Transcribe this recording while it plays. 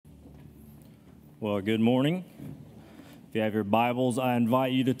Well, good morning. If you have your Bibles, I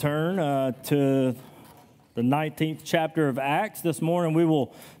invite you to turn to the 19th chapter of Acts. This morning we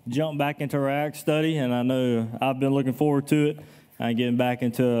will jump back into our Acts study, and I know I've been looking forward to it, getting back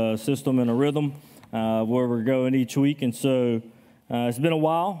into a system and a rhythm where we're going each week. And so it's been a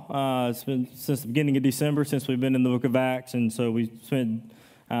while. It's been since the beginning of December since we've been in the book of Acts, and so we spent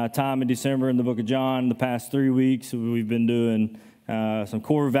time in December in the book of John. The past 3 weeks we've been doing some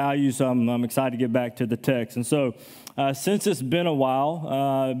core values, so I'm excited to get back to the text. And so since it's been a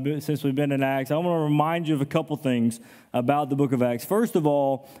while, since we've been in Acts, I want to remind you of a couple things about the book of Acts. First of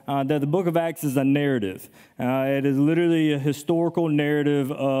all, that the book of Acts is a narrative. It is literally a historical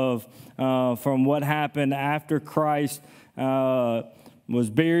narrative of from what happened after Christ was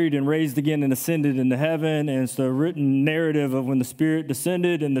buried and raised again and ascended into heaven. And it's a written narrative of when the Spirit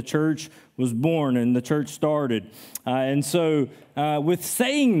descended and the church was born and the church started. And so with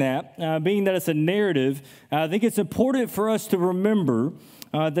saying that, being that it's a narrative, I think it's important for us to remember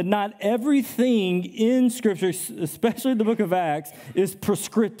that not everything in Scripture, especially the book of Acts, is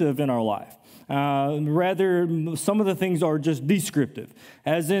prescriptive in our life. Rather, some of the things are just descriptive.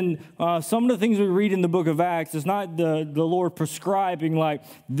 As in, some of the things we read in the book of Acts, it's not the Lord prescribing like,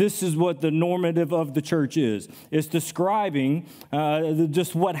 this is what the normative of the church is. It's describing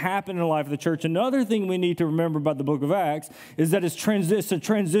just what happened in the life of the church. Another thing we need to remember about the book of Acts is that it's a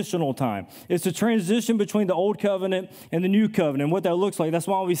transitional time. It's a transition between the old covenant and the new covenant, what that looks like. That's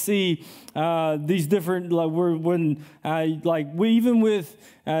why we see these different, obviously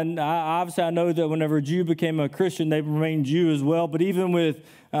I know that whenever a Jew became a Christian, they remained Jew as well. But even with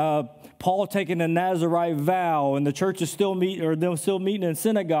Paul taking a Nazirite vow, and the church is still they're still meeting in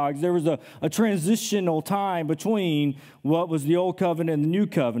synagogues, there was a transitional time between what was the old covenant and the new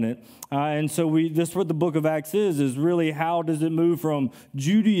covenant. And so this is what the book of Acts is really how does it move from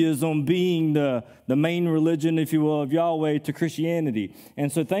Judaism being the main religion, if you will, of Yahweh to Christianity.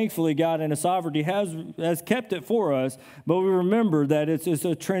 And so thankfully God in His sovereignty has kept it for us, but we remember that it's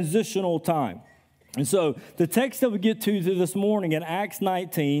a transitional time. And so the text that we get to this morning in Acts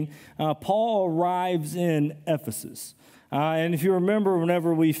 19, Paul arrives in Ephesus. And if you remember,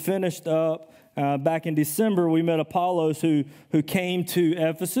 whenever we finished up back in December, we met Apollos who came to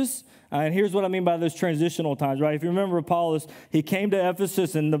Ephesus. And here's what I mean by those transitional times, right? If you remember Apollos, he came to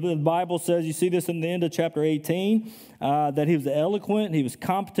Ephesus, and the Bible says, you see this in the end of chapter 18, that he was eloquent, he was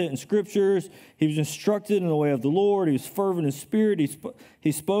competent in scriptures, he was instructed in the way of the Lord, he was fervent in spirit,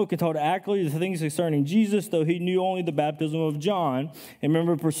 he spoke and told accurately the things concerning Jesus, though he knew only the baptism of John. And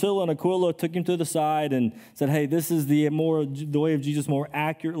remember, Priscilla and Aquila took him to the side and said, hey, this is the way of Jesus more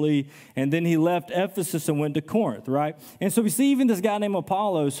accurately. And then he left Ephesus and went to Corinth, right? And so we see even this guy named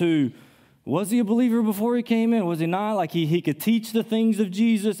Apollos who, was he a believer before he came in? Was he not? Like he could teach the things of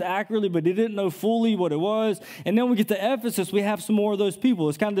Jesus accurately, but he didn't know fully what it was. And then we get to Ephesus, we have some more of those people.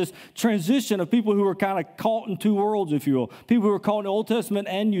 It's kind of this transition of people who were kind of caught in two worlds, if you will. People who were caught in the Old Testament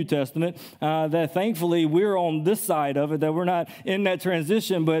and New Testament, that thankfully we're on this side of it, that we're not in that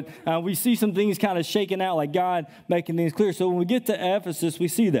transition, but we see some things kind of shaking out, like God making things clear. So when we get to Ephesus, we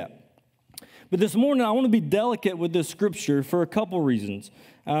see that. But this morning, I want to be delicate with this scripture for a couple reasons.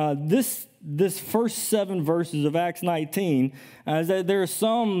 This first 7 verses of Acts 19 is that there are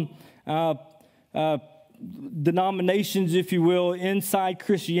some denominations, if you will, inside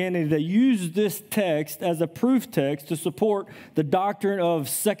Christianity that use this text as a proof text to support the doctrine of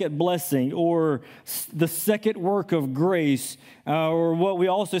second blessing or the second work of grace, or what we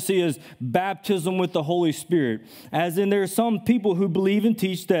also see as baptism with the Holy Spirit. As in, there are some people who believe and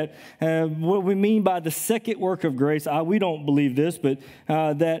teach that what we mean by the second work of grace, we don't believe this, but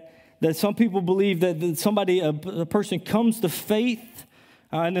that some people believe that a person comes to faith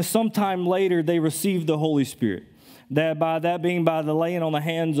and then sometime later they receive the Holy Spirit. That being by the laying on the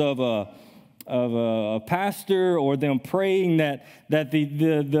hands of a pastor, or them praying that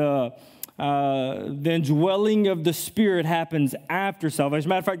the indwelling of the Spirit happens after salvation. As a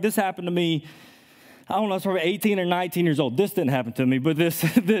matter of fact, this happened to me. I don't know, I was probably 18 or 19 years old. This didn't happen to me, but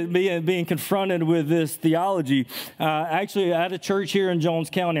being confronted with this theology. Actually, I had a church here in Jones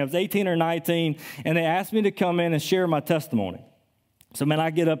County. I was 18 or 19, and they asked me to come in and share my testimony. So, man, I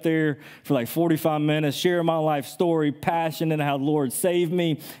get up there for like 45 minutes, share my life story, passion, and how the Lord saved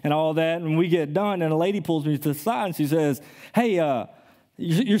me and all that. And we get done, and a lady pulls me to the side, and she says, hey,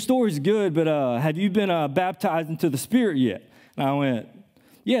 your story's good, but have you been baptized into the Spirit yet? And I went,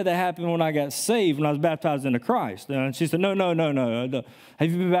 yeah, that happened when I got saved, when I was baptized into Christ. And she said, no.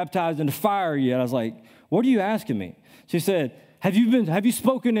 Have you been baptized into fire yet? I was like, what are you asking me? She said, have you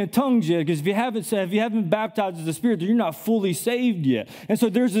spoken in tongues yet? Because if you haven't been baptized with the Spirit, then you're not fully saved yet. And so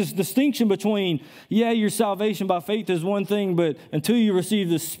there's this distinction between, your salvation by faith is one thing, but until you receive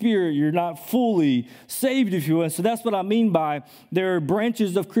the Spirit, you're not fully saved, if you will. And so that's what I mean by there are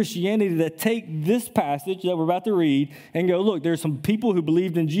branches of Christianity that take this passage that we're about to read and go, look, there's some people who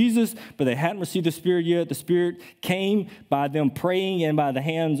believed in Jesus, but they hadn't received the Spirit yet. The Spirit came by them praying and by the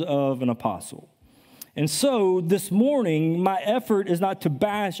hands of an apostle. And so this morning, my effort is not to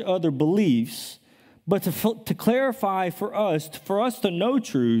bash other beliefs, but to clarify for us to know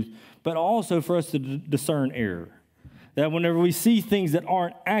truth, but also for us to discern error. That whenever we see things that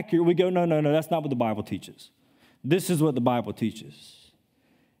aren't accurate, we go, no, that's not what the Bible teaches. This is what the Bible teaches.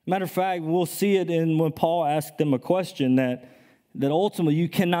 Matter of fact, we'll see it in when Paul asked them a question that ultimately you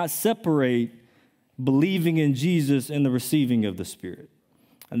cannot separate believing in Jesus and the receiving of the Spirit.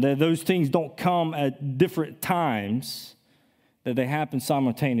 And that those things don't come at different times, that they happen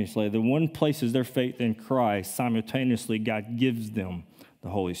simultaneously. That one places their faith in Christ, simultaneously God gives them the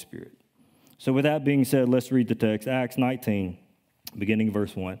Holy Spirit. So with that being said, let's read the text. Acts 19, beginning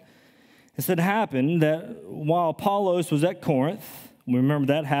verse 1. It said, it happened that while Apollos was at Corinth, we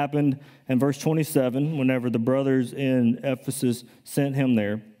remember that happened in verse 27, whenever the brothers in Ephesus sent him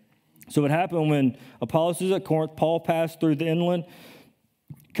there. So it happened when Apollos was at Corinth, Paul passed through the inland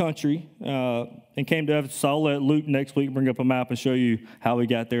country and came to Ephesus. I'll let Luke next week bring up a map and show you how we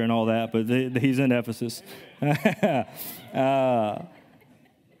got there and all that, but he's in Ephesus.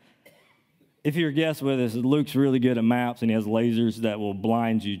 If you're a guest with us, Luke's really good at maps, and he has lasers that will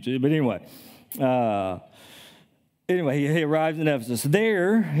blind you. But anyway, he arrives in Ephesus.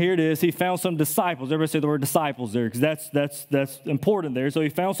 Here it is, he found some disciples. Everybody say the word disciples there, because that's important there. So he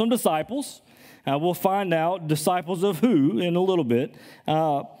found some disciples. We'll find out disciples of who in a little bit.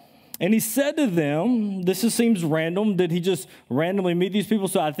 And he said to them, seems random. Did he just randomly meet these people?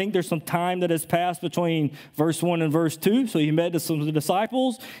 So I think there's some time that has passed between verse 1 and verse 2. So he met some of the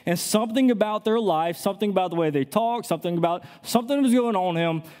disciples, and something about their life, something about the way they talk, something that was going on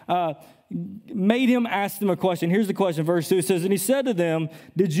him, made him ask them a question. Here's the question, verse 2. It says, and he said to them,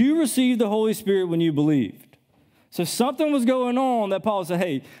 did you receive the Holy Spirit when you believed? So something was going on that Paul said,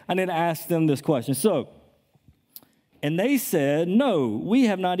 hey, I need to ask them this question. And they said, no, we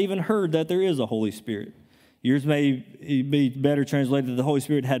have not even heard that there is a Holy Spirit. Yours may be better translated that the Holy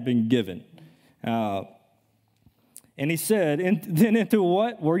Spirit had been given. And he said, then into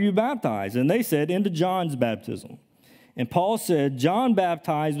what were you baptized? And they said, into John's baptism. And Paul said, John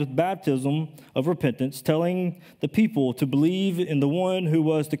baptized with baptism of repentance, telling the people to believe in the one who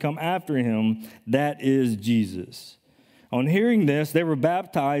was to come after him, that is Jesus. On hearing this, they were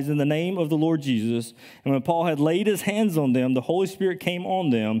baptized in the name of the Lord Jesus. And when Paul had laid his hands on them, the Holy Spirit came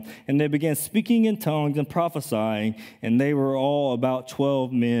on them, and they began speaking in tongues and prophesying, and they were all about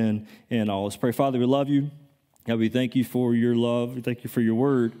 12 men in all. Let's pray. Father, we love you. God, we thank you for your love. We thank you for your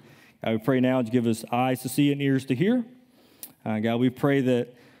word. God, we pray now to give us eyes to see and ears to hear. God, we pray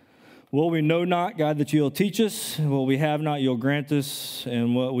that what we know not, God, that you'll teach us. What we have not, you'll grant us.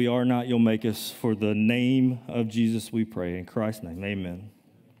 And what we are not, you'll make us. For the name of Jesus, we pray. In Christ's name, amen.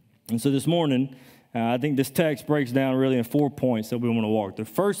 And so this morning, I think this text breaks down really in 4 points that we want to walk. The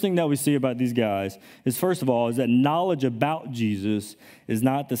first thing that we see about these guys is, first of all, is that knowledge about Jesus is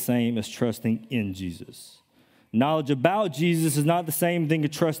not the same as trusting in Jesus. Knowledge about Jesus is not the same thing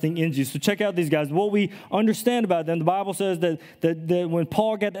as trusting in Jesus. So check out these guys. What we understand about them, the Bible says that when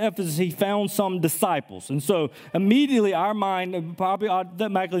Paul got to Ephesus, he found some disciples. And so immediately our mind probably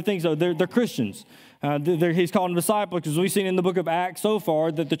automatically thinks, they're Christians. He's called them disciples because we've seen in the book of Acts so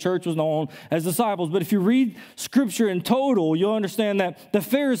far that the church was known as disciples. But if you read Scripture in total, you'll understand that the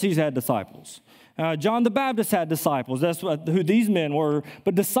Pharisees had disciples. John the Baptist had disciples. That's who these men were.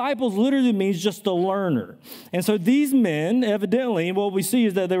 But disciples literally means just a learner. And so these men, evidently, what we see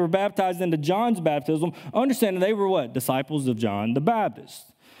is that they were baptized into John's baptism, understanding they were what? Disciples of John the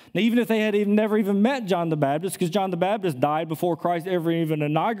Baptist. Now, even if they had never even met John the Baptist, because John the Baptist died before Christ ever even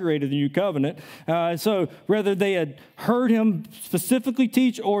inaugurated the new covenant. So whether they had heard him specifically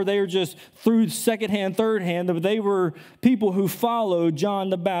teach or they were just through secondhand, thirdhand, they were people who followed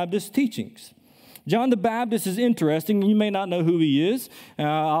John the Baptist's teachings. John the Baptist is interesting. You may not know who he is.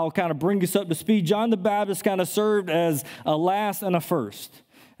 I'll kind of bring us up to speed. John the Baptist kind of served as a last and a first.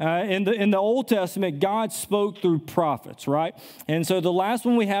 In the Old Testament, God spoke through prophets, right? And so the last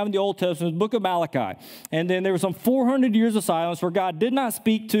one we have in the Old Testament is the book of Malachi. And then there was some 400 years of silence where God did not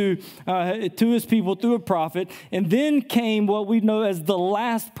speak to his people through a prophet. And then came what we know as the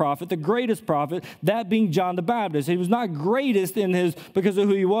last prophet, the greatest prophet, that being John the Baptist. He was not greatest because of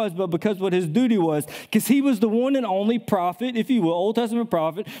who he was, but because of what his duty was. Because he was the one and only prophet, if you will, Old Testament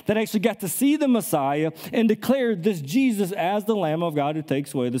prophet, that actually got to see the Messiah and declared this Jesus as the Lamb of God who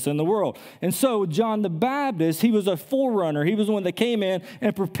takes away the sin of the world. And so John the Baptist, he was a forerunner. He was the one that came in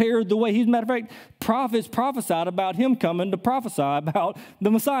and prepared the way. As a matter of fact, prophets prophesied about him coming to prophesy about the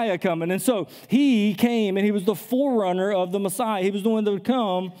Messiah coming. And so he came and he was the forerunner of the Messiah. He was the one that would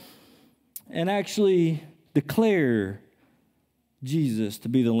come and actually declare Jesus to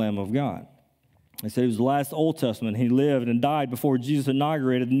be the Lamb of God. They said he was the last Old Testament. He lived and died before Jesus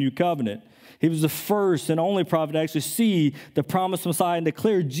inaugurated the new covenant. He was the first and only prophet to actually see the promised Messiah and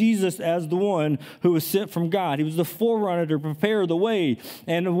declare Jesus as the one who was sent from God. He was the forerunner to prepare the way.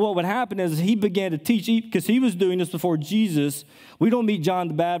 And what would happen is he began to teach, because he was doing this before Jesus. We don't meet John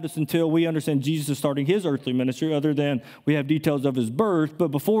the Baptist until we understand Jesus starting his earthly ministry, other than we have details of his birth. But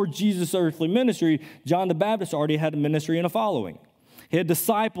before Jesus' earthly ministry, John the Baptist already had a ministry and a following. He had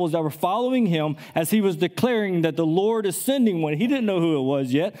disciples that were following him as he was declaring that the Lord is sending one. He didn't know who it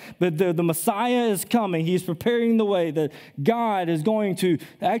was yet, but the Messiah is coming. He's preparing the way that God is going to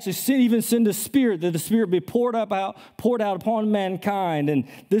actually send the Spirit, that the Spirit be poured out upon mankind. And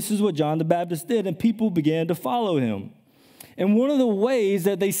this is what John the Baptist did, and people began to follow him. And one of the ways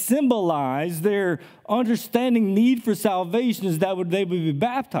that they symbolize their understanding need for salvation is that they would be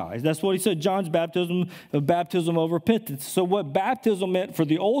baptized. That's what he said, John's baptism of repentance. So what baptism meant for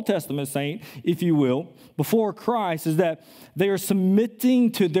the Old Testament saint, if you will, before Christ, is that they are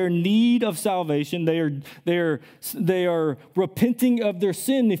submitting to their need of salvation. They are repenting of their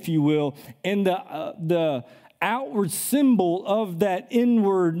sin, if you will, and the outward symbol of that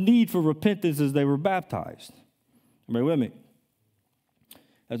inward need for repentance is they were baptized. Everybody with me?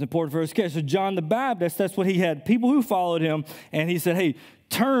 That's important for us. Okay, so John the Baptist, that's what he had. People who followed him, and he said, hey,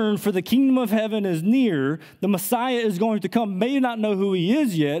 turn, for the kingdom of heaven is near. The Messiah is going to come. May not know who he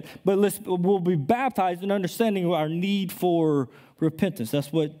is yet, but we'll be baptized in understanding our need for repentance.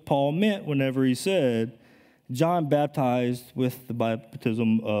 That's what Paul meant whenever he said, John baptized with the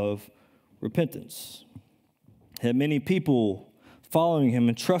baptism of repentance. Had many people following him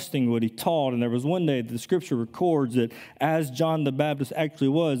and trusting what he taught. And there was one day that the scripture records that as John the Baptist actually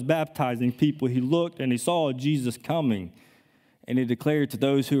was baptizing people, he looked and he saw Jesus coming, and he declared to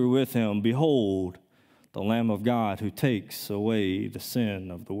those who were with him, behold, the Lamb of God who takes away the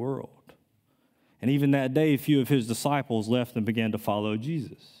sin of the world. And even that day, a few of his disciples left and began to follow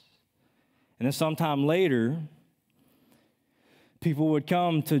Jesus. And then sometime later, people would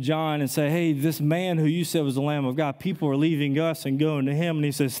come to John and say, hey, this man who you said was the Lamb of God, people are leaving us and going to him. And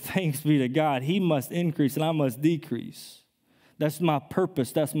he says, thanks be to God. He must increase and I must decrease. That's my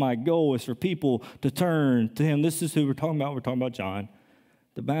purpose. That's my goal, is for people to turn to him. This is who we're talking about. We're talking about John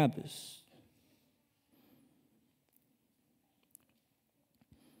the Baptist.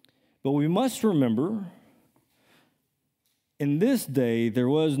 But we must remember, in this day, there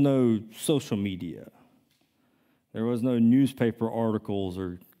was no social media. There was no newspaper articles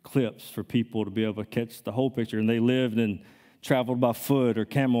or clips for people to be able to catch the whole picture. And they lived and traveled by foot or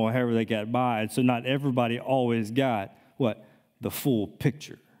camel or however they got by. And so not everybody always got, the full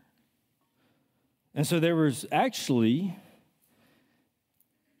picture. And so there was actually,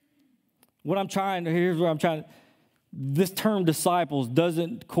 this term disciples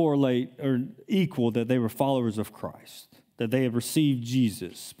doesn't correlate or equal that they were followers of Christ, that they had received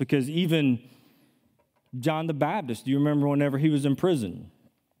Jesus. Because even John the Baptist, do you remember whenever he was in prison?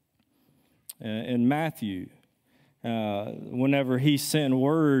 In Matthew, whenever he sent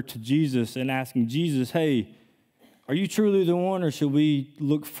word to Jesus and asking Jesus, hey, are you truly the one, or should we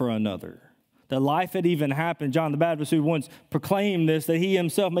look for another? That life had even happened. John the Baptist, who once proclaimed this, that he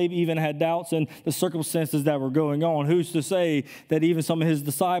himself maybe even had doubts in the circumstances that were going on. Who's to say that even some of his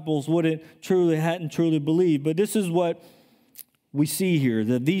disciples hadn't truly believed? But this is what we see here,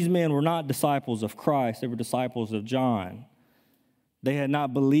 that these men were not disciples of Christ. They were disciples of John. They had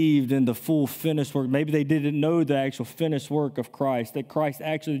not believed in the full finished work. Maybe they didn't know the actual finished work of Christ, that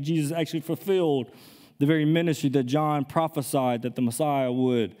Jesus actually fulfilled the very ministry that John prophesied that the Messiah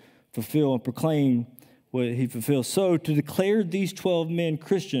would fulfill and proclaim what he fulfilled. So to declare these 12 men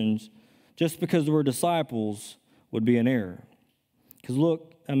Christians just because they were disciples would be an error. Because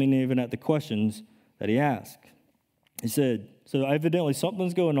look, even at the questions that he asked. He said, so evidently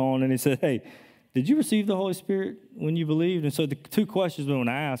something's going on, and he said, hey, Did you receive the Holy Spirit when you believed? And so the two questions we want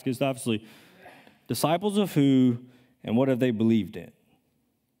to ask is obviously, disciples of who and what have they believed in?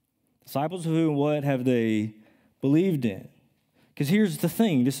 Disciples of who and what have they believed in? Because here's the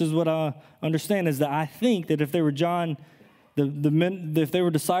thing. This is what I understand is that I think that if they were John, if they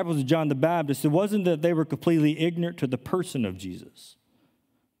were disciples of John the Baptist, it wasn't that they were completely ignorant to the person of Jesus,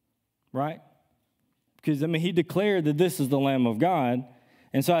 right? Because, he declared that this is the Lamb of God.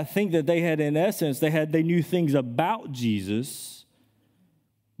 And so I think that they had, in essence, they knew things about Jesus,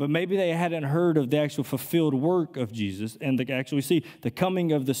 but maybe they hadn't heard of the actual fulfilled work of Jesus and to actually see the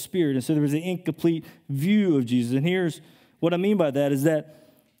coming of the Spirit. And so there was an incomplete view of Jesus. And here's what I mean by that is that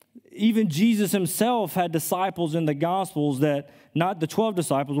even Jesus himself had disciples in the Gospels that, not the 12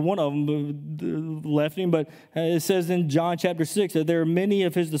 disciples, one of them left him, but it says in John chapter 6 that there are many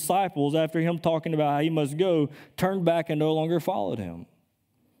of his disciples, after him talking about how he must go, turned back and no longer followed him.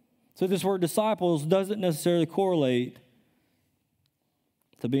 So this word disciples doesn't necessarily correlate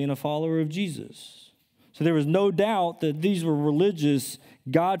to being a follower of Jesus. So there was no doubt that these were religious,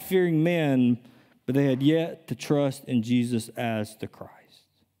 God-fearing men, but they had yet to trust in Jesus as the Christ.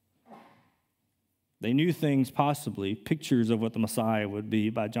 They knew things, possibly, pictures of what the Messiah would be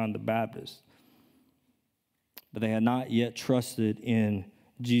by John the Baptist, but they had not yet trusted in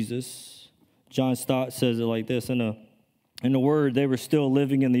Jesus. John Stott says it like this, in the Word, they were still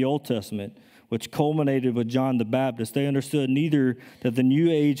living in the Old Testament, which culminated with John the Baptist. They understood neither that the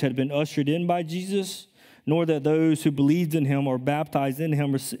new age had been ushered in by Jesus, nor that those who believed in him or baptized in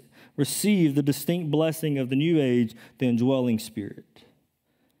him received the distinct blessing of the new age, the indwelling Spirit.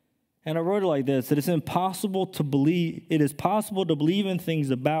 And I wrote it like this, that it is possible to believe in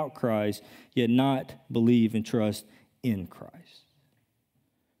things about Christ, yet not believe and trust in Christ.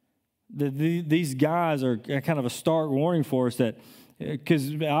 These guys are kind of a stark warning for us that,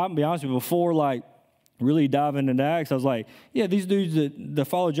 because I'll be honest with you, before really diving into Acts, I was like, yeah, these dudes that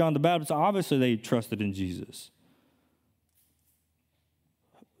follow John the Baptist, obviously they trusted in Jesus.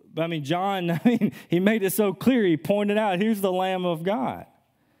 But John, he made it so clear. He pointed out, here's the Lamb of God.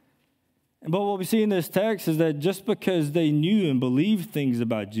 But what we see in this text is that just because they knew and believed things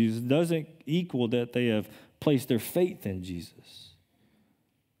about Jesus doesn't equal that they have placed their faith in Jesus.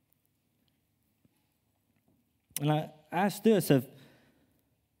 And I ask this,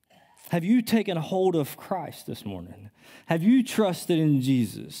 have you taken hold of Christ this morning? Have you trusted in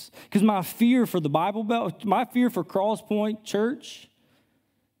Jesus? Because my fear for the Bible Belt, my fear for Crosspointe Church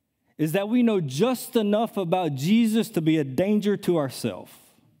is that we know just enough about Jesus to be a danger to ourselves.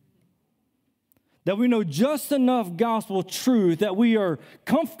 That we know just enough gospel truth that we are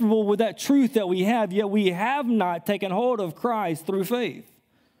comfortable with that truth that we have, yet we have not taken hold of Christ through faith.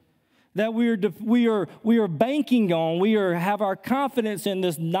 That we are banking on, have our confidence in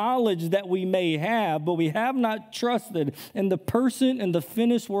this knowledge that we may have, but we have not trusted in the person and the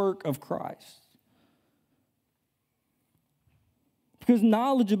finished work of Christ. Because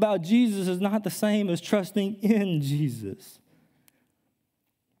knowledge about Jesus is not the same as trusting in Jesus.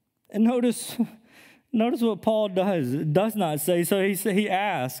 And notice what Paul does not say. So he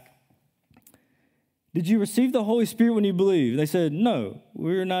asked, did you receive the Holy Spirit when you believed? They said, no,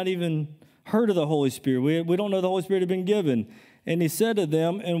 we're not even heard of the Holy Spirit. We don't know the Holy Spirit had been given. And he said to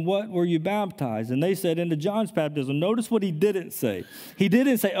them, and what were you baptized? And they said, into John's baptism. Notice what he didn't say. He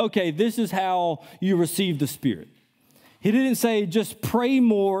didn't say, okay, this is how you receive the Spirit. He didn't say just pray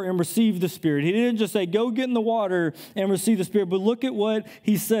more and receive the Spirit. He didn't just say go get in the water and receive the Spirit. But look at what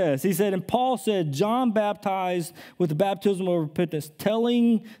he says. He said, and Paul said, John baptized with the baptism of repentance,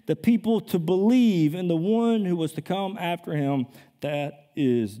 telling the people to believe in the one who was to come after him, that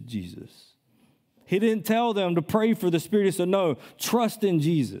is Jesus. He didn't tell them to pray for the Spirit. He said, no, trust in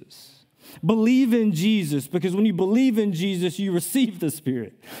Jesus. Believe in Jesus, because when you believe in Jesus, you receive the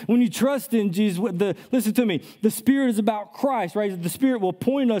Spirit. When you trust in Jesus, listen to me, the Spirit is about Christ, right? The Spirit will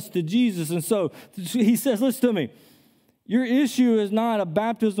point us to Jesus. And so he says, listen to me, your issue is not a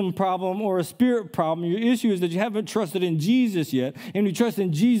baptism problem or a Spirit problem. Your issue is that you haven't trusted in Jesus yet. And when you trust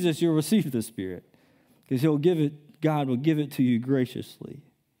in Jesus, you'll receive the Spirit, because God will give it to you graciously.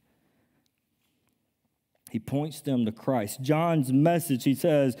 He points them to Christ. John's message, he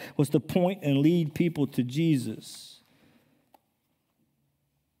says, was to point and lead people to Jesus.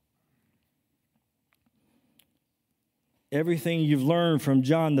 Everything you've learned from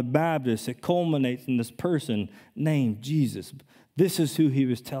John the Baptist, it culminates in this person named Jesus. This is who he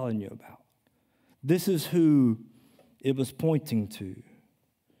was telling you about. This is who it was pointing to.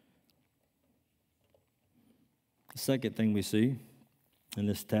 The second thing we see in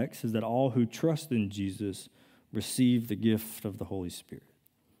this text is that all who trust in Jesus receive the gift of the Holy Spirit.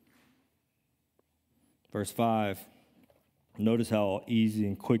 Verse 5. Notice how easy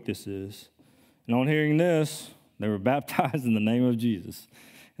and quick this is. And on hearing this, they were baptized in the name of Jesus.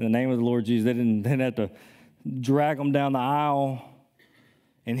 In the name of the Lord Jesus. They didn't have to drag them down the aisle.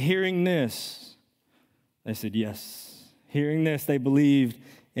 And hearing this, they said yes. Hearing this, they believed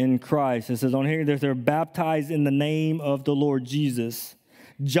in Christ. It says on hearing this, they're baptized in the name of the Lord Jesus.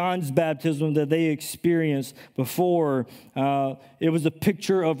 John's baptism that they experienced before, it was a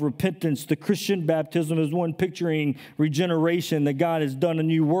picture of repentance. The Christian baptism is one picturing regeneration, that God has done a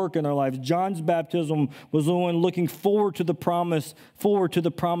new work in our lives. John's baptism was the one looking forward to the promise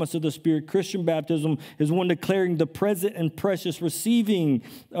of the Spirit. Christian baptism is one declaring the present and precious receiving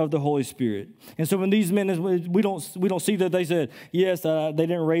of the Holy Spirit. And so when these men, we don't see that they said yes. They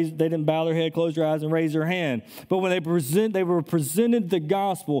didn't bow their head, close their eyes, and raise their hand. But when they were presented the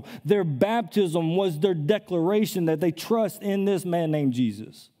gospel. Their baptism was their declaration that they trust in this man named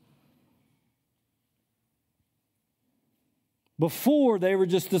Jesus. Before, they were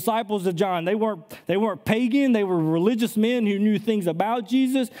just disciples of John. They weren't pagan. They were religious men who knew things about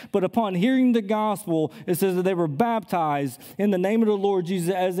Jesus. But upon hearing the gospel, it says that they were baptized in the name of the Lord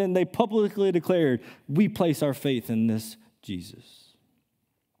Jesus, as in they publicly declared, we place our faith in this Jesus.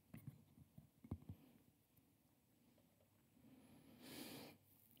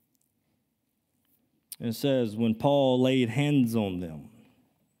 It says, when Paul laid hands on them.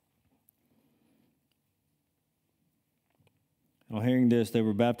 On hearing this, they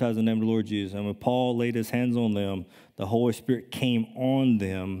were baptized in the name of the Lord Jesus. And when Paul laid his hands on them, the Holy Spirit came on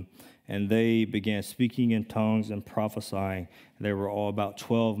them, and they began speaking in tongues and prophesying. They were all about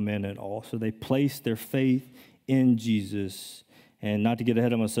 12 men in all. So they placed their faith in Jesus. And not to get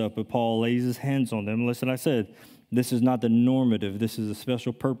ahead of myself, but Paul lays his hands on them. Listen, I said, this is not the normative. This is a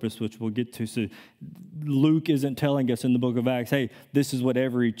special purpose, which we'll get to. So Luke isn't telling us in the book of Acts, hey, this is what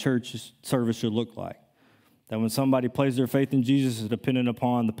every church service should look like. That when somebody places their faith in Jesus, is dependent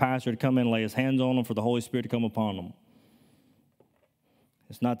upon the pastor to come in and lay his hands on them, for the Holy Spirit to come upon them.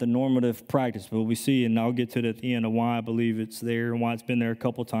 It's not the normative practice, but we see, and I'll get to it at the end of why I believe it's there and why it's been there a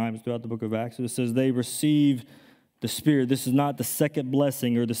couple times throughout the book of Acts. It says they received the Spirit. This is not the second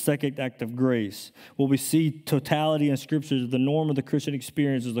blessing or the second act of grace. What we see totality in Scripture is the norm of the Christian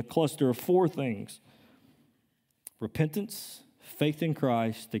experience is a cluster of four things. Repentance, faith in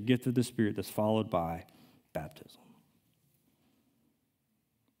Christ, the gift of the Spirit that's followed by baptism.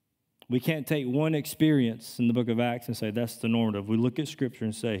 We can't take one experience in the book of Acts and say that's the normative. We look at Scripture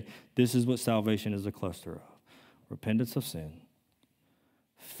and say this is what salvation is a cluster of. Repentance of sin,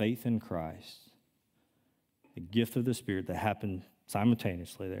 faith in Christ, the gift of the Spirit that happened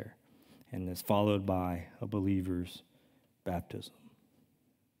simultaneously there, and is followed by a believer's baptism.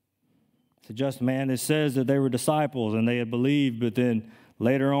 So just man, it says that they were disciples and they had believed, but then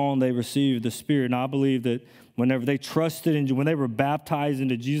later on they received the Spirit. And I believe that whenever they trusted in, when they were baptized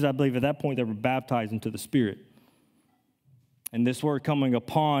into Jesus, I believe at that point they were baptized into the Spirit. And this word coming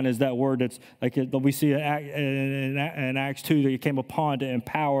upon is that word that's like we see in Acts 2 that it came upon to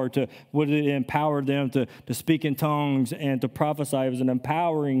empower, to what it empowered them to speak in tongues and to prophesy. It was an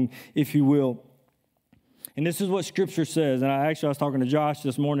empowering, if you will. And this is what Scripture says. And I was talking to Josh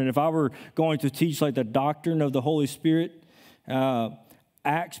this morning. If I were going to teach like the doctrine of the Holy Spirit,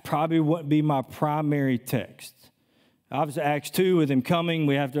 Acts probably wouldn't be my primary text. Obviously, Acts 2 with him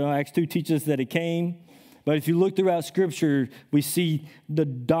coming, Acts 2 teaches us that he came. But if you look throughout Scripture, we see the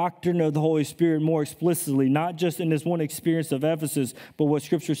doctrine of the Holy Spirit more explicitly, not just in this one experience of Ephesus, but what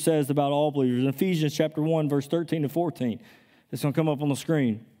Scripture says about all believers. In Ephesians chapter 1, verse 13 to 14. It's going to come up on the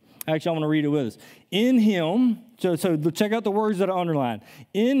screen. Actually, I want to read it with us. In him, so check out the words that are underlined.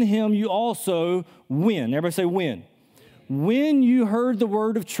 In him you also when. Everybody say when. When you heard the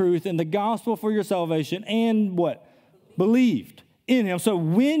word of truth and the gospel for your salvation and what? Believed. In him. So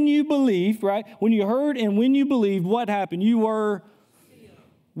when you believed, right? When you heard and when you believed, what happened? You were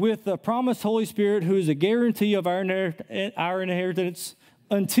with the promised Holy Spirit, who is a guarantee of our inheritance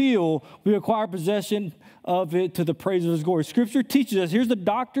until we acquire possession of it to the praise of his glory. Scripture teaches us, here's the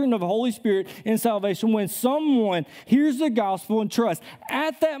doctrine of the Holy Spirit in salvation. When someone hears the gospel and trusts,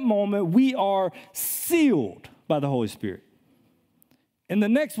 at that moment we are sealed by the Holy Spirit. And the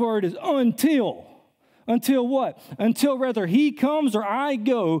next word is until. Until what? Until whether he comes or I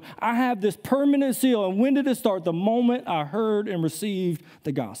go, I have this permanent seal. And when did it start? The moment I heard and received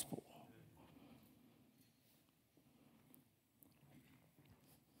the gospel.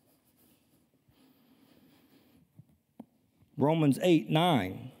 Romans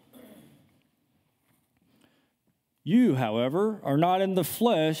 8:9. You, however, are not in the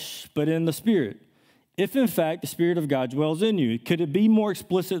flesh, but in the Spirit. If, in fact, the Spirit of God dwells in you. Could it be more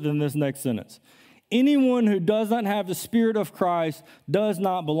explicit than this next sentence? Anyone who does not have the Spirit of Christ does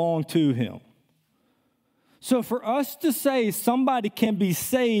not belong to him. So for us to say somebody can be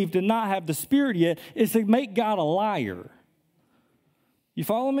saved and not have the Spirit yet is to make God a liar. You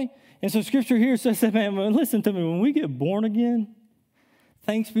follow me? And so Scripture here says, man, listen to me. When we get born again,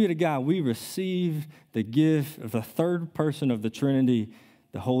 thanks be to God, we receive the gift of the third person of the Trinity,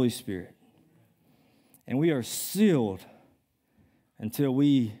 the Holy Spirit. And we are sealed until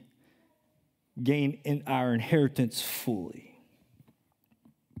we gain in our inheritance fully.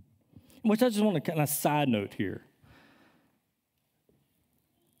 Which I just want to kind of side note here.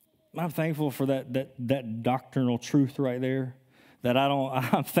 I'm thankful for that doctrinal truth right there.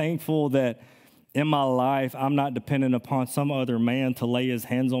 I'm thankful that in my life, I'm not dependent upon some other man to lay his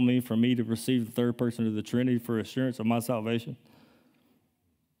hands on me for me to receive the third person of the Trinity for assurance of my salvation.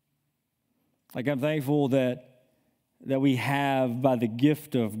 Like, I'm thankful that we have by the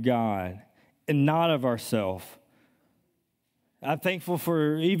gift of God and not of ourselves. I'm thankful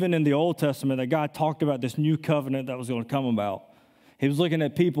for, even in the Old Testament, that God talked about this new covenant that was going to come about. He was looking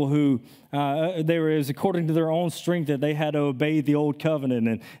at people who, it was according to their own strength that they had to obey the old covenant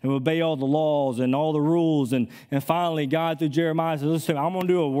and obey all the laws and all the rules. And finally, God, through Jeremiah, says, listen, I'm going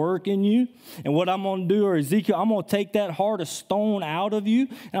to do a work in you. And what I'm going to do, or Ezekiel, I'm going to take that heart of stone out of you,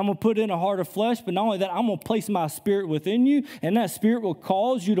 and I'm going to put in a heart of flesh. But not only that, I'm going to place my Spirit within you, and that Spirit will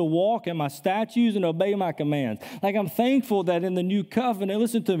cause you to walk in my statutes and obey my commands. Like, I'm thankful that in the new covenant,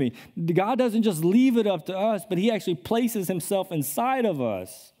 listen to me, God doesn't just leave it up to us, but he actually places himself inside of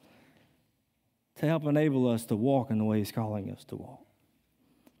us to help enable us to walk in the way he's calling us to walk.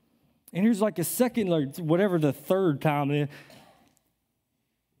 And here's like a second, like whatever the third time is.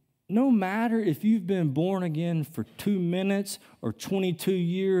 No matter if you've been born again for 2 minutes or 22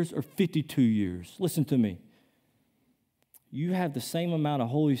 years or 52 years, listen to me. You have the same amount of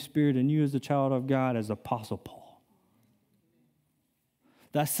Holy Spirit in you as a child of God as Apostle Paul.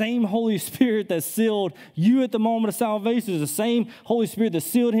 That same Holy Spirit that sealed you at the moment of salvation is the same Holy Spirit that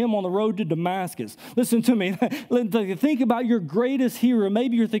sealed him on the road to Damascus. Listen to me. Think about your greatest hero.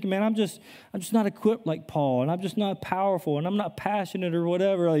 Maybe you're thinking, man, I'm just not equipped like Paul, and I'm just not powerful, and I'm not passionate or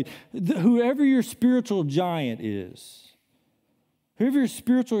whatever. Like, whoever your spiritual giant is, whoever your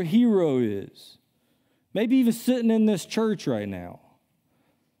spiritual hero is, maybe even sitting in this church right now,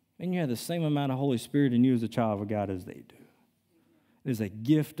 and you have the same amount of Holy Spirit in you as a child of God as they do. It is a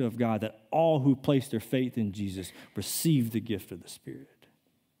gift of God that all who place their faith in Jesus receive the gift of the Spirit.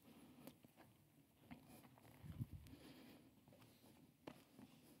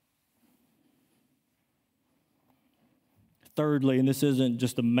 Thirdly, and this isn't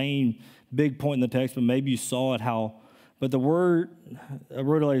just the main big point in the text, but maybe you saw it but the word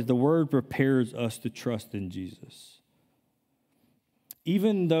prepares us to trust in Jesus.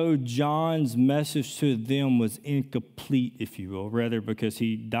 Even though John's message to them was incomplete, if you will, rather because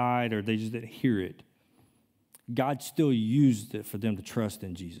he died or they just didn't hear it, God still used it for them to trust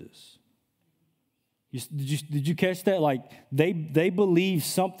in Jesus. Did you catch that? Like, they believed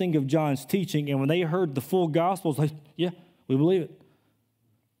something of John's teaching, and when they heard the full gospel, it's like, yeah, we believe it.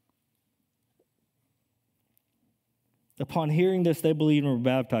 Upon hearing this, they believed and were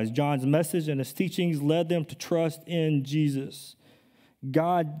baptized. John's message and his teachings led them to trust in Jesus.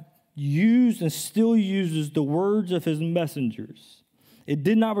 God used and still uses the words of his messengers. It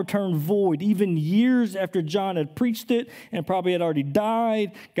did not return void. Even years after John had preached it and probably had already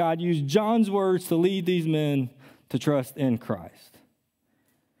died, God used John's words to lead these men to trust in Christ.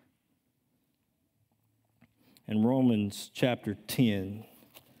 In Romans chapter 10,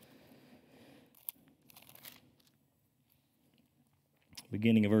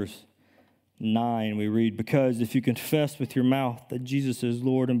 beginning of verse 9, we read, because if you confess with your mouth that Jesus is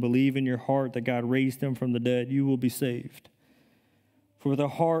Lord and believe in your heart that God raised him from the dead, you will be saved. For with the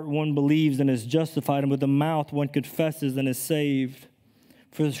heart one believes and is justified, and with the mouth one confesses and is saved.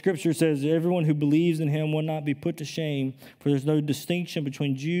 For the scripture says, everyone who believes in him will not be put to shame, for there's no distinction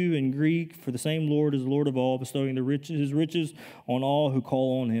between Jew and Greek, for the same Lord is Lord of all, bestowing his riches on all who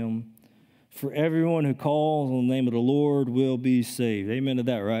call on him. For everyone who calls on the name of the Lord will be saved. Amen to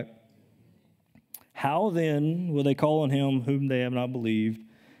that, right? How then will they call on him whom they have not believed?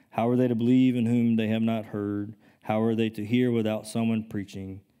 How are they to believe in whom they have not heard? How are they to hear without someone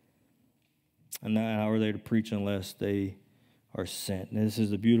preaching? And how are they to preach unless they are sent? And this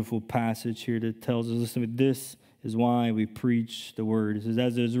is a beautiful passage here that tells us, listen, this is why we preach the word. It says,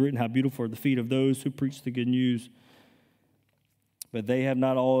 as it is written, how beautiful are the feet of those who preach the good news. But they have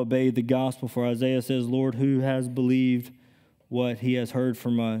not all obeyed the gospel. For Isaiah says, Lord, who has believed what he has heard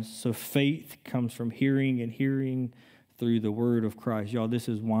from us? So faith comes from hearing, and hearing through the word of Christ. Y'all, this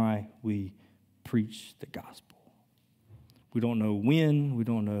is why we preach the gospel. We don't know when, we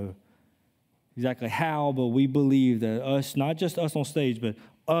don't know exactly how, but we believe that us, not just us on stage, but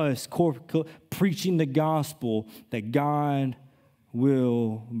us preaching the gospel, that God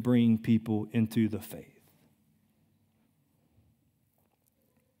will bring people into the faith.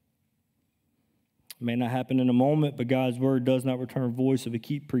 It may not happen in a moment, but God's word does not return voice if we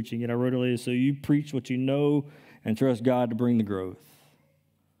keep preaching it. I wrote earlier, so you preach what you know and trust God to bring the growth.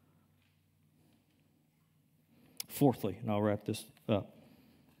 Fourthly, and I'll wrap this up.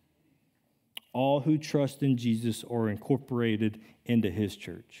 All who trust in Jesus are incorporated into his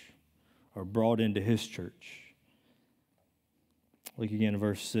church, or brought into his church. Look again at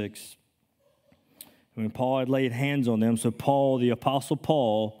verse 6. When Paul had laid hands on them, so Paul, the Apostle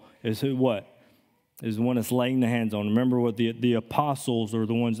Paul, is who what? Is the one that's laying the hands on. Remember what the apostles are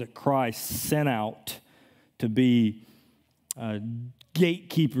the ones that Christ sent out to be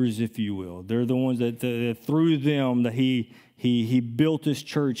gatekeepers, if you will. They're the ones that through them that he built his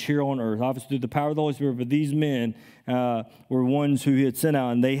church here on earth, obviously through the power of the Holy Spirit. But these men were ones who he had sent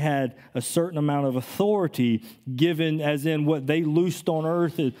out, and they had a certain amount of authority given, as in what they loosed on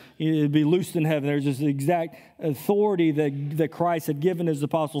earth, it'd be loosed in heaven. There's this exact authority that Christ had given his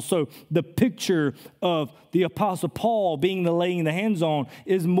apostles. So the picture of the Apostle Paul being the laying the hands on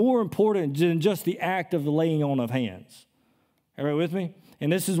is more important than just the act of the laying on of hands. Everybody with me?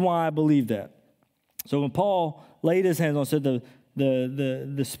 And this is why I believe that. So when Paul laid his hands on, said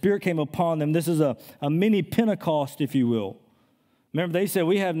the Spirit came upon them. This is a mini Pentecost, if you will. Remember, they said,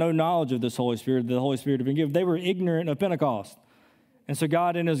 we have no knowledge of this Holy Spirit, the Holy Spirit had been given. They were ignorant of Pentecost. And so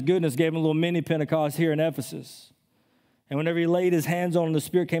God, in his goodness, gave them a little mini Pentecost here in Ephesus. And whenever he laid his hands on them, the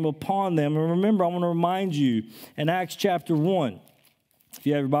Spirit came upon them. And remember, I want to remind you, in Acts chapter 1, if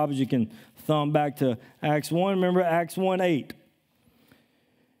you have your Bibles, you can thumb back to Acts 1. Remember Acts 1:8.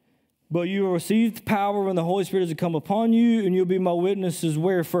 But you will receive power when the Holy Spirit has come upon you, and you'll be my witnesses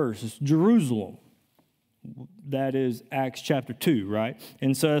where first? It's Jerusalem. That is Acts chapter 2, right?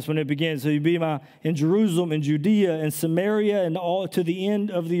 And so that's when it begins. So you be in Jerusalem, in Judea, and Samaria, and all to the end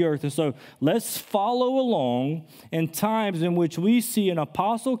of the earth. And so let's follow along in times in which we see an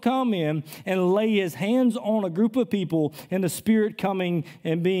apostle come in and lay his hands on a group of people and the Spirit coming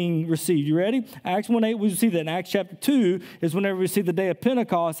and being received. You ready? Acts 1:8, we see that. In Acts chapter 2 is whenever we see the day of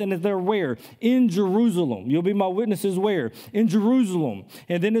Pentecost, and they're where? In Jerusalem. You'll be my witnesses where? In Jerusalem.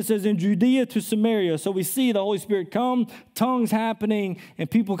 And then it says in Judea to Samaria. So we see the Holy Spirit come, tongues happening,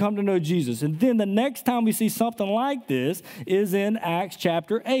 and people come to know Jesus. And then the next time we see something like this is in Acts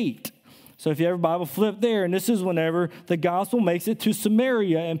chapter 8. So if you have a Bible, flip there, and this is whenever the gospel makes it to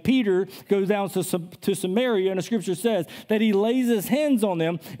Samaria, and Peter goes down to Samaria, and the scripture says that he lays his hands on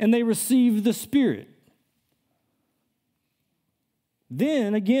them, and they receive the Spirit.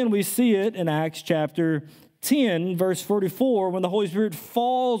 Then again, we see it in Acts chapter 10, verse 44, when the Holy Spirit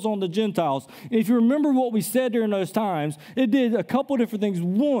falls on the Gentiles. And if you remember what we said during those times, it did a couple different things.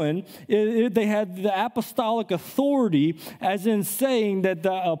 One, they had the apostolic authority, as in saying that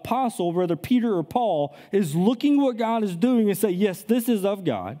the apostle, whether Peter or Paul, is looking what God is doing and say, yes, this is of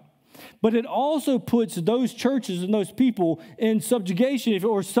God. But it also puts those churches and those people in subjugation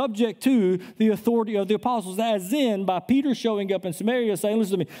or subject to the authority of the apostles, as in by Peter showing up in Samaria saying,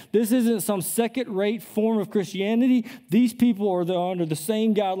 listen to me, this isn't some second-rate form of Christianity. These people are under the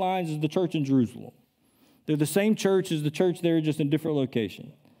same guidelines as the church in Jerusalem. They're the same church as the church there, just in different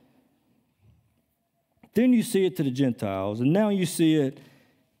location. Then you see it to the Gentiles, and now you see it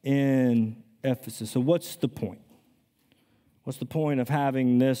in Ephesus. So what's the point? What's the point of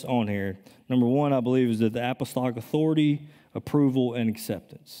having this on here? Number one, I believe, is that the apostolic authority, approval, and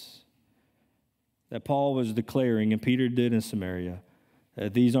acceptance. That Paul was declaring, and Peter did in Samaria,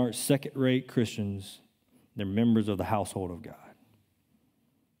 that these aren't second-rate Christians. They're members of the household of God.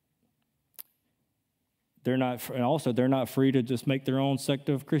 They're not free to just make their own sect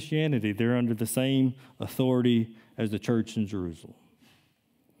of Christianity. They're under the same authority as the church in Jerusalem.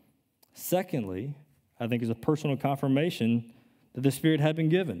 Secondly, I think is a personal confirmation that the Spirit had been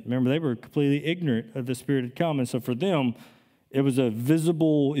given. Remember, they were completely ignorant of the Spirit had come. And so for them, it was a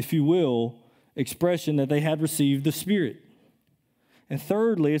visible, if you will, expression that they had received the Spirit. And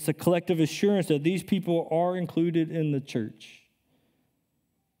thirdly, it's a collective assurance that these people are included in the church.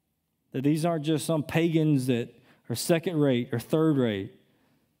 That these aren't just some pagans that are second rate or third rate.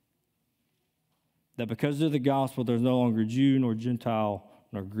 That because of the gospel, there's no longer Jew nor Gentile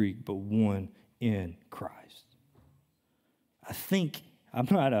nor Greek, but one in Christ. I think, I'm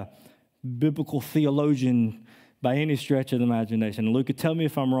not a biblical theologian by any stretch of the imagination. And Luke, tell me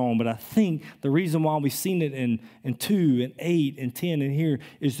if I'm wrong, but I think the reason why we've seen it in 2 and 8 and 10 and here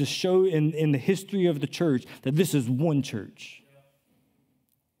is to show in the history of the church that this is one church.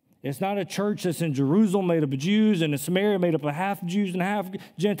 It's not a church that's in Jerusalem made up of Jews and in Samaria made up of half Jews and half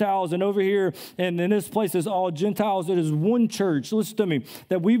Gentiles, and over here and in this place is all Gentiles. It is one church. Listen to me.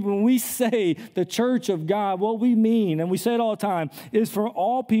 That when we say the church of God, what we mean, and we say it all the time, is for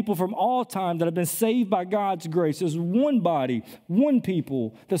all people from all time that have been saved by God's grace. There's one body, one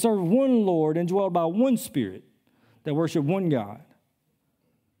people that serve one Lord and dwell by one Spirit that worship one God.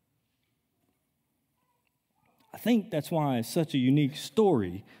 I think that's why it's such a unique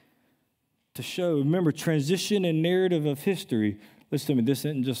story to show. Remember, transition and narrative of history. Listen to me, this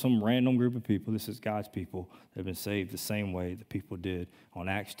isn't just some random group of people. This is God's people that have been saved the same way the people did on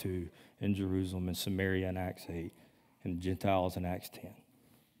Acts 2 in Jerusalem and Samaria in Acts 8 and Gentiles in Acts 10.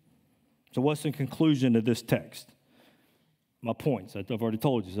 So what's the conclusion of this text? My points, I've already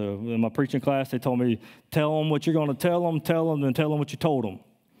told you. So in my preaching class, they told me, tell them what you're going to tell them, then tell them what you told them.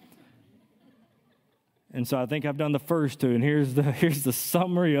 And so I think I've done the first two, and here's the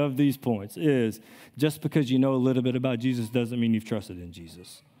summary of these points is just because you know a little bit about Jesus doesn't mean you've trusted in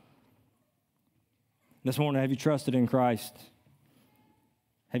Jesus. This morning, have you trusted in Christ?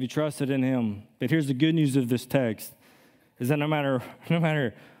 Have you trusted in Him? But here's the good news of this text, is that no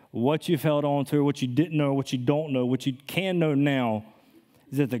matter what you've held on to, what you didn't know, what you don't know, what you can know now,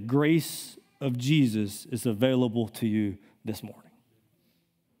 is that the grace of Jesus is available to you this morning.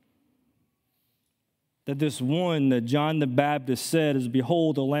 That this one that John the Baptist said is,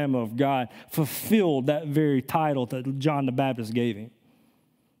 behold, the Lamb of God, fulfilled that very title that John the Baptist gave him.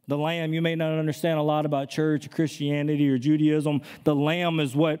 The Lamb, you may not understand a lot about church or Christianity or Judaism. The Lamb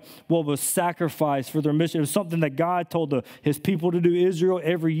is what was sacrificed for their mission. It was something that God told His people to do, Israel,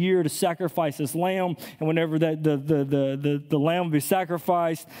 every year to sacrifice this lamb. And whenever the lamb would be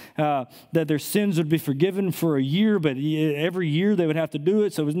sacrificed, that their sins would be forgiven for a year. But every year they would have to do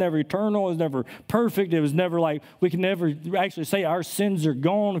it. So it was never eternal. It was never perfect. It was never like we can never actually say our sins are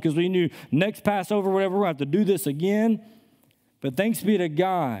gone because we knew next Passover, whatever, we're going to have to do this again. But thanks be to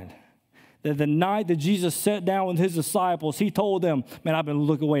God that the night that Jesus sat down with His disciples, He told them, man, I've been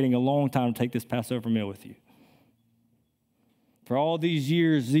waiting a long time to take this Passover meal with you. For all these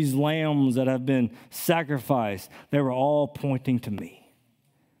years, these lambs that have been sacrificed, they were all pointing to me.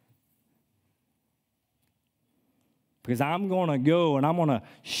 Because I'm going to go and I'm going to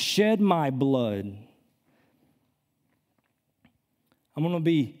shed my blood. I'm going to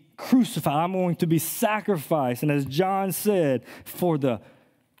be crucified. I'm going to be sacrificed. And as John said, for the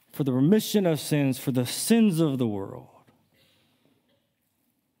remission of sins, for the sins of the world.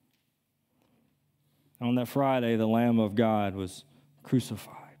 On that Friday, the Lamb of God was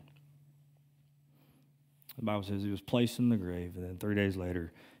crucified. The Bible says He was placed in the grave, and then 3 days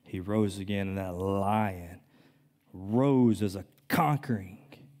later, He rose again, and that lion rose as a conquering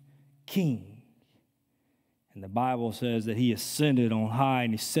king. And the Bible says that He ascended on high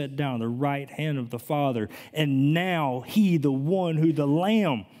and He sat down at the right hand of the Father. And now He, the one who, the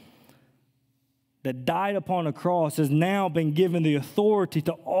Lamb that died upon a cross, has now been given the authority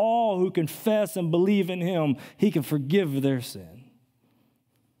to all who confess and believe in Him. He can forgive their sin.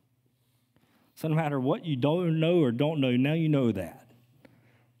 So no matter what you don't know or don't know, now you know that.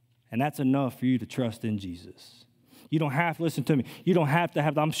 And that's enough for you to trust in Jesus. You don't have to, listen to me, you don't have to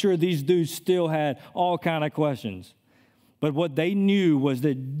have, I'm sure these dudes still had all kind of questions. But what they knew was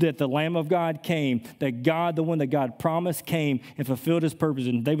that the Lamb of God came, that God, the one that God promised, came and fulfilled His purpose.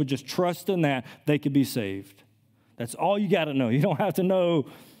 And they would just trust in that, they could be saved. That's all you got to know. You don't have to know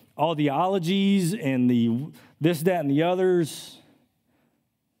all the ologies and the this, that, and the others.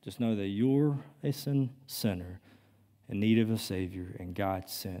 Just know that you're a sinner in need of a Savior, and God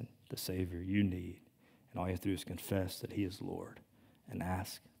sent the Savior you need. And all you have to do is confess that He is Lord and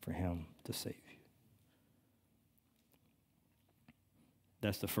ask for Him to save you.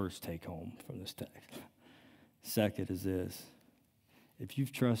 That's the first take home from this text. Second is this. If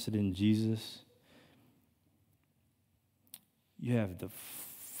you've trusted in Jesus, you have the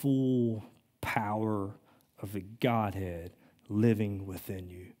full power of the Godhead living within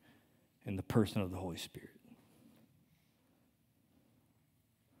you in the person of the Holy Spirit.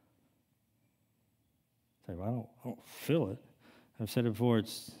 I don't feel it. I've said it before.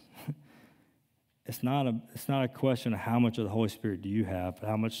 It's not a question of how much of the Holy Spirit do you have, but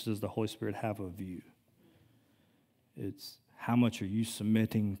how much does the Holy Spirit have of you? It's how much are you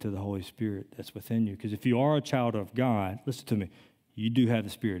submitting to the Holy Spirit that's within you? Because if you are a child of God, listen to me, you do have the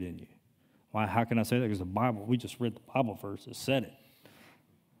Spirit in you. Why? How can I say that? Because the Bible, we just read the Bible verse that said it.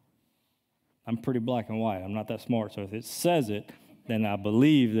 I'm pretty black and white. I'm not that smart. So if it says it, then I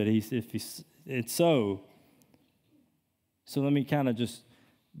believe that it's so. So let me kind of just,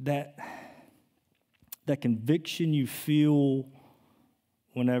 that conviction you feel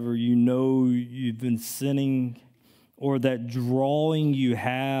whenever you know you've been sinning, or that drawing you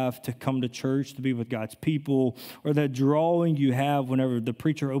have to come to church to be with God's people, or that drawing you have whenever the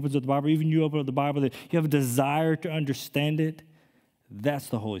preacher opens up the Bible, even you open up the Bible, that you have a desire to understand it, that's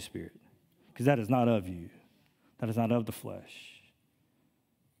the Holy Spirit. Because that is not of you. That is not of the flesh.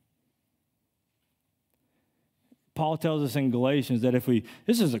 Paul tells us in Galatians that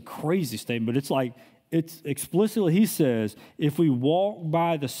this is a crazy statement, but it's explicitly, he says, if we walk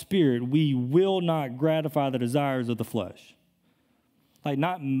by the Spirit, we will not gratify the desires of the flesh. Like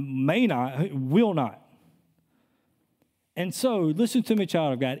not, may not, will not. And so, listen to me,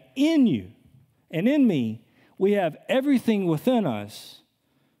 child of God, in you and in me, we have everything within us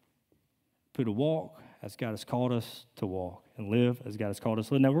to walk as God has called us to walk, and live as God has called us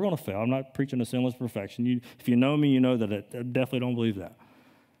to live. Now, we're going to fail. I'm not preaching a sinless perfection. If you know me, you know that I definitely don't believe that.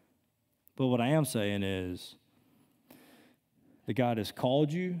 But what I am saying is that God has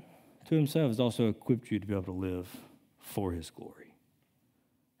called you to himself, has also equipped you to be able to live for his glory,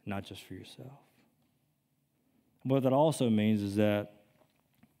 not just for yourself. What that also means is that,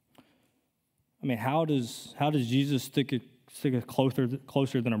 how does Jesus stick it closer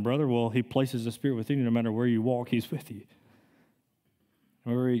than a brother? Well, he places the Spirit within you. No matter where you walk, he's with you.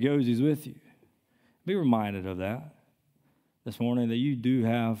 Wherever he goes, he's with you. Be reminded of that this morning, that you do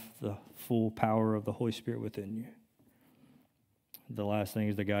have the full power of the Holy Spirit within you. The last thing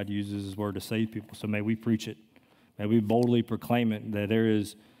is that God uses his word to save people. So may we preach it. May we boldly proclaim it, that there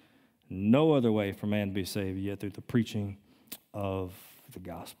is no other way for man to be saved yet through the preaching of the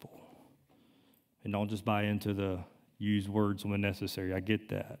gospel. And don't just buy into the use words when necessary. I get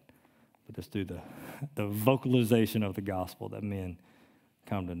that. But it's through the vocalization of the gospel that men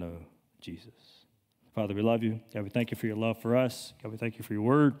come to know Jesus. Father, we love you. God, we thank you for your love for us. God, we thank you for your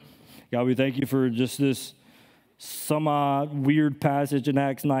word. God, we thank you for just this weird passage in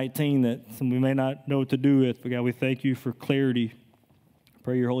Acts 19 that we may not know what to do with. But God, we thank you for clarity.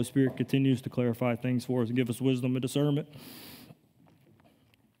 Pray your Holy Spirit continues to clarify things for us and give us wisdom and discernment.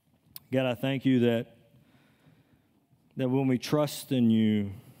 God, I thank you that when we trust in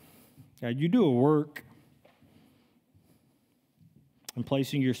you, God, you do a work in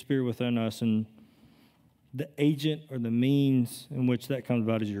placing your Spirit within us, and the agent or the means in which that comes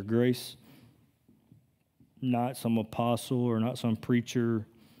about is your grace, not some apostle or not some preacher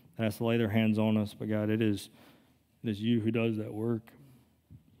that has to lay their hands on us, but God, it is you who does that work.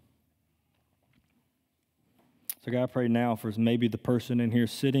 So God, I pray now for maybe the person in here,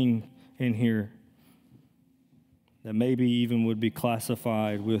 sitting in here, that maybe even would be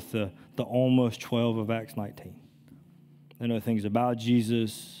classified with the almost 12 of Acts 19. They know things about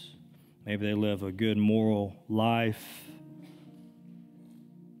Jesus. Maybe they live a good moral life.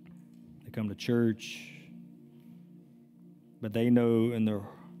 They come to church. But they know in their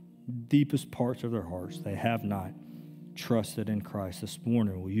deepest parts of their hearts, they have not trusted in Christ. This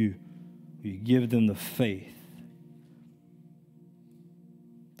morning, will you give them the faith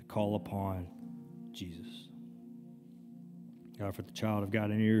to call upon Jesus? God, for the child of God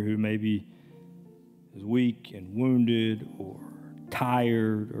in here who maybe is weak and wounded or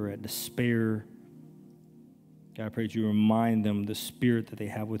tired or at despair, God, I pray that you remind them the Spirit that they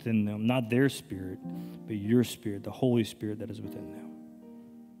have within them, not their spirit, but your Spirit, the Holy Spirit that is within them.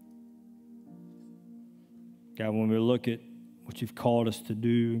 God, when we look at what you've called us to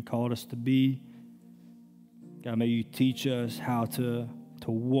do and called us to be, God, may you teach us how to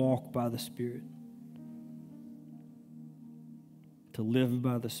walk by the Spirit, to live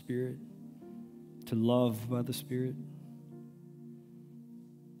by the Spirit, to love by the Spirit.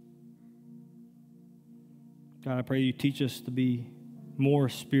 God, I pray you teach us to be more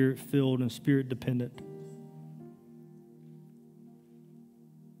Spirit-filled and Spirit-dependent.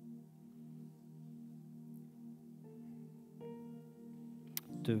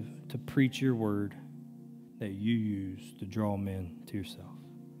 To preach your word that you use to draw men to yourself.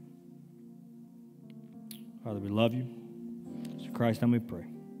 Father, we love you. In Christ's name we pray.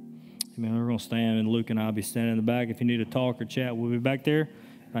 Amen. We're going to stand, and Luke and I will be standing in the back. If you need to talk or chat, we'll be back there.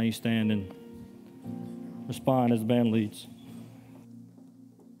 Now you stand and respond as the band leads.